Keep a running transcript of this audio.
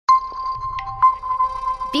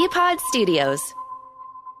BPod Studios.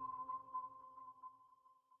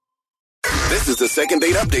 This is the second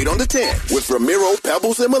date update on the 10 with Ramiro,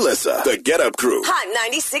 Pebbles, and Melissa. The Get Up Crew. Hot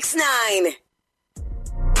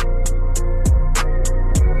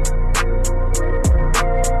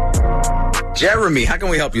 96.9. Jeremy, how can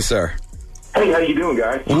we help you, sir? Hey, how you doing,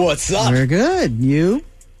 guys? What's up? We're good. You?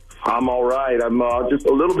 I'm all right. I'm just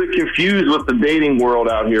a little bit confused with the dating world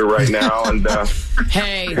out here right now, and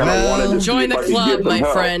Hey, wanted to see join if the I could club, get some my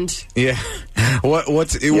help. friend. Yeah.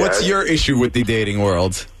 What's your issue with the dating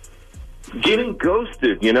world? getting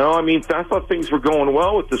ghosted. You know, I mean, I thought things were going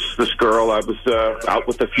well with this girl. I was out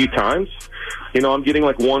with a few times. You know, I'm getting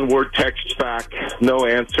like one-word texts back, no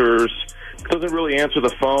answers. Doesn't really answer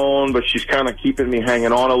the phone, but she's kind of keeping me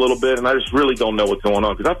hanging on a little bit, and I just really don't know what's going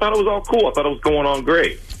on because I thought it was all cool. I thought it was going on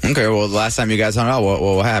great. Okay, well, the last time you guys hung out,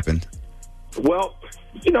 what happened? Well,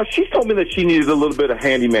 you know, she told me that she needed a little bit of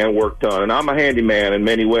handyman work done, and I'm a handyman in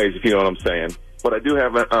many ways, if you know what I'm saying. But I do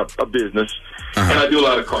have a business, and I do a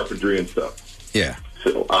lot of carpentry and stuff. Yeah.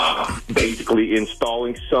 So, basically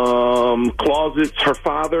installing some closets. Her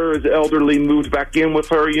father is elderly, moved back in with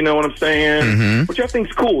her, you know what I'm saying? Mm-hmm. Which I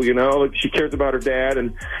think's cool, you know? Like, she cares about her dad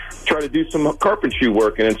and try to do some carpentry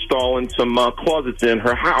work and installing some closets in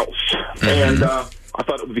her house. Mm-hmm. And I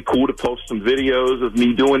thought it would be cool to post some videos of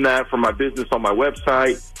me doing that for my business on my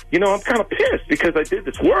website. You know, I'm kind of pissed because I did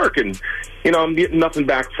this work and, you know, I'm getting nothing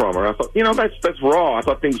back from her. I thought, you know, that's raw. I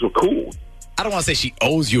thought things were cool. I don't want to say she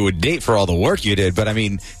owes you a date for all the work you did, but I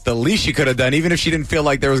mean, the least she could have done, even if she didn't feel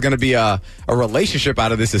like there was going to be a relationship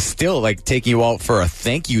out of this, is still like taking you out for a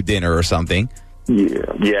thank you dinner or something.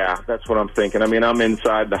 Yeah, that's what I'm thinking. I mean, I'm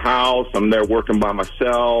inside the house. I'm there working by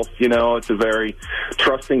myself. You know, it's a very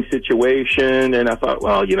trusting situation. And I thought,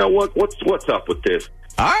 well, you know what? What's up with this?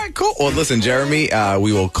 All right, cool. Well, listen, Jeremy,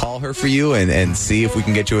 we will call her for you and see if we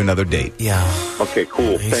can get you another date. Yeah. Okay,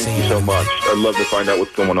 cool. Thank you so much. I'd love to find out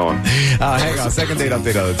what's going on. Hang on. Second date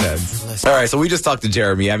update on the 10s. All right, so we just talked to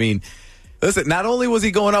Jeremy. I mean, listen, not only was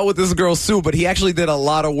he going out with this girl, Sue, but he actually did a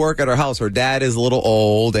lot of work at her house. Her dad is a little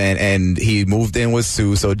old, and he moved in with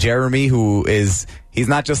Sue. So Jeremy, he's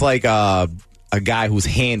not just like a guy who's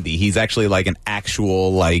handy. He's actually like an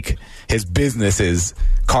actual, like, his business is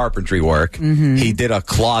carpentry work. Mm-hmm. He did a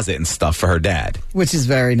closet and stuff for her dad, which is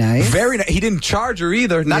very nice. Very nice. He didn't charge her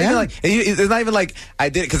either. Not even like it's not even like I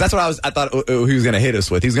did, because that's what I thought he was going to hit us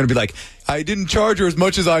with. He was going to be like, I didn't charge her as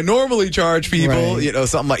much as I normally charge people. Right. You know,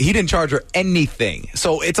 something like, he didn't charge her anything.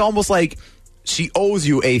 So it's almost like she owes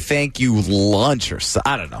you a thank you lunch or so.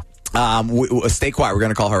 I don't know. Stay quiet. We're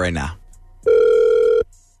going to call her right now.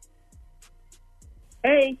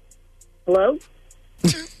 Hey. Hello?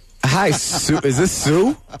 Hi, Sue. Is this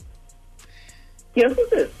Sue? Yes,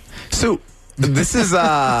 it is. Sue, this is,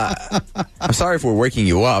 I'm sorry if we're waking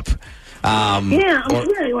you up. I'm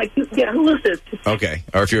hearing like, who is this? Okay,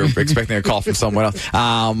 or if you're expecting a call from someone else.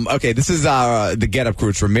 Okay, this is the Get Up Crew.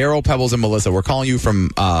 It's Ramiro, Pebbles, and Melissa. We're calling you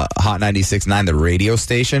from Hot 96.9, the radio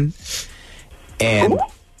station. And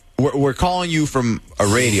we're calling you from a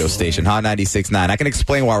radio station, Hot 96.9. I can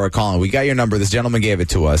explain why we're calling. We got your number. This gentleman gave it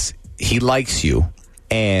to us. He likes you.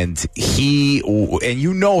 And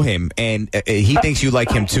you know him, and he thinks you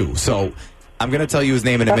like him too. So I'm going to tell you his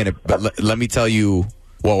name in a minute, but let me tell you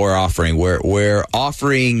what we're offering. We're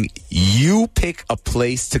offering you pick a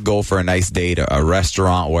place to go for a nice date, a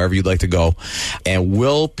restaurant, wherever you'd like to go, and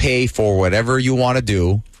we'll pay for whatever you want to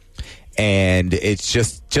do. And it's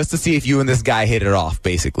just to see if you and this guy hit it off,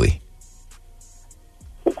 basically.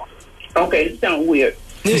 Okay, it sounds weird.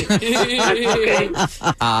 Okay.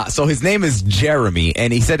 So his name is Jeremy,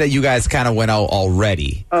 and he said that you guys kind of went out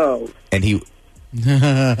already. Oh. And he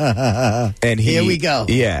here we go.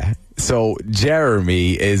 Yeah. So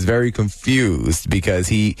Jeremy is very confused because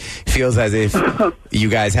he feels as if you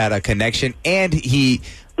guys had a connection, and he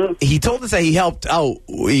told us that he helped out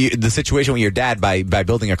the situation with your dad by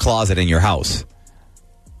building a closet in your house.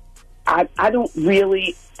 I don't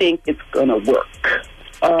really think it's gonna work.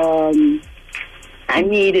 I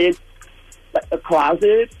needed a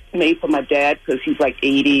closet made for my dad because he's like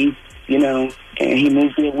 80, you know, and he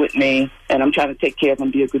moved in with me, and I'm trying to take care of him,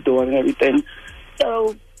 be a good daughter and everything.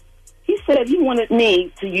 So he said he wanted me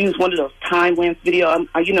to use one of those time-lapse video.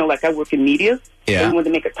 You know, like I work in media. Yeah. So he wanted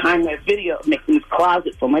to make a time-lapse video of making this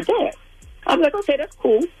closet for my dad. I was like, okay, that's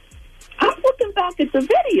cool. I'm looking back at the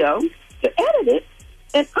video to edit it,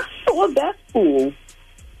 and I saw that fool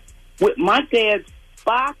with my dad's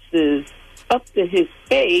boxes up to his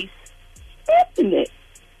face, stripping it.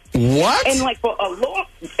 What? And like for a long...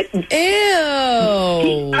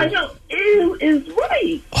 Ew. I know, ew is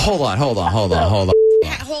right. Hold on. Hold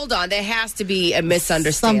hold on. There has to be a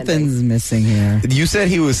misunderstanding. Something's missing here. You said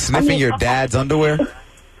he was sniffing your dad's underwear?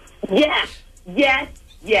 Yes. Yeah.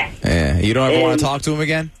 You don't ever want to talk to him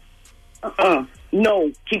again?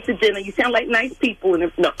 No, keep the dinner. You sound like nice people.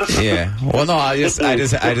 And no. Yeah. Well, no, I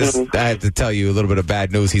had to tell you a little bit of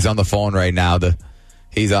bad news. He's on the phone right now.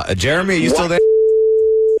 He's Jeremy, are you still there?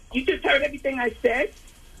 You just heard everything I said?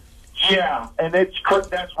 Yeah, and that's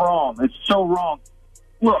wrong. It's so wrong.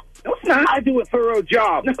 Look, No, it's not. I do a thorough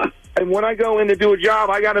job. And when I go in to do a job,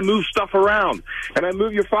 I got to move stuff around. And I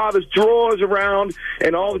move your father's drawers around,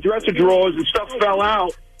 and all the dresser drawers and stuff fell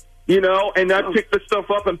out, and I picked the stuff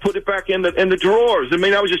up and put it back in the drawers. I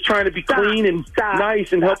mean, I was just trying to be clean and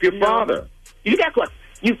nice and help your father. You got what?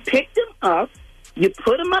 You picked them up, you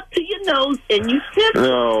put them up to your nose, and you sniffed them.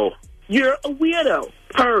 No. You're a weirdo.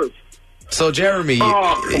 Perv. So, Jeremy,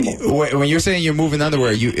 when you're saying you're moving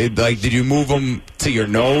underwear, did you move them to your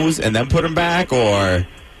nose and then put them back, or?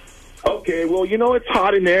 Okay, well, it's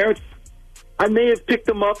hot in there. I may have picked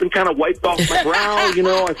them up and kind of wiped off my brow,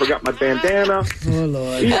 I forgot my bandana. Oh,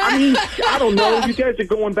 Lord. I mean, I don't know. You guys are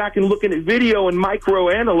going back and looking at video and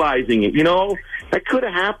micro-analyzing it, That could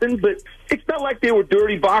have happened, but it's not like they were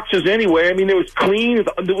dirty boxers anyway. I mean, it was clean. It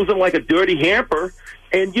wasn't like a dirty hamper.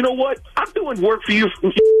 And you know what? I'm doing work for you.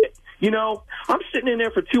 I'm sitting in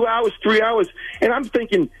there for 2 hours, 3 hours, and I'm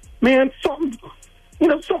thinking, man, something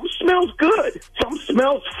smells good. Something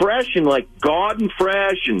smells fresh and like garden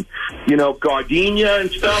fresh and, gardenia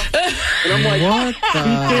and stuff. And I'm like,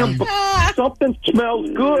 something smells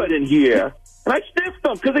good in here. And I sniffed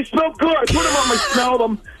them because they smell good. I put them on, I smelled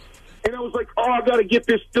them. And I was like, I got to get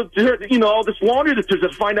this, all this laundry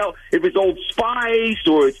detergent to find out if it's Old Spice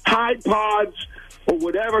or it's Tide Pods or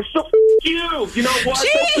whatever. So you. You know what?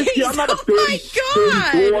 Jeez, I'm not a dirty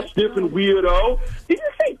floor sniffing weirdo. Did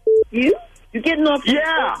you say you? You're getting off.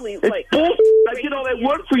 Yeah. Like, bullshit. I did all that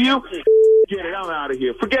work for you. Get it. I'm out of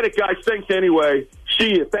here. Forget it, guys. Thanks anyway.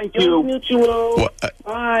 See you. Thank you. Mutual.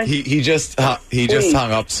 Bye. He just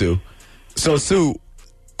hung up, Sue. So, Sue,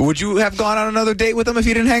 would you have gone on another date with him if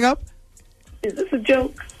he didn't hang up? Is this a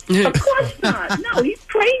joke? Of course not. No, he's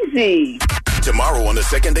crazy. Tomorrow on the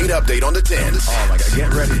Second Date Update on the 10s. Oh, my God.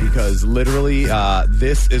 Get ready because literally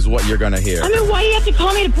this is what you're going to hear. I mean, why do you have to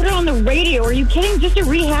call me to put it on the radio? Are you kidding? Just to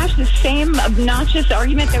rehash the same obnoxious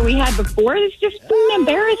argument that we had before? It's just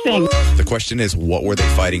embarrassing. The question is, what were they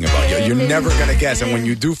fighting about? You're never going to guess. And when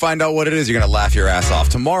you do find out what it is, you're going to laugh your ass off.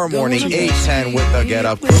 Tomorrow morning, 8:10 with the Get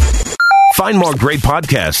Up. Find more great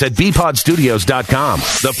podcasts at bpodstudios.com,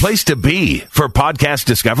 the place to be for podcast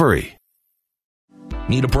discovery.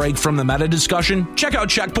 Need a break from the meta discussion? Check out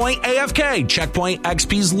Checkpoint AFK, Checkpoint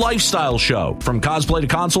XP's lifestyle show. From cosplay to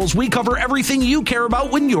consoles, we cover everything you care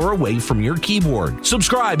about when you're away from your keyboard.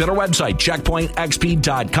 Subscribe at our website,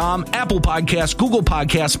 checkpointxp.com, Apple Podcasts, Google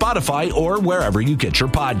Podcasts, Spotify, or wherever you get your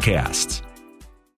podcasts.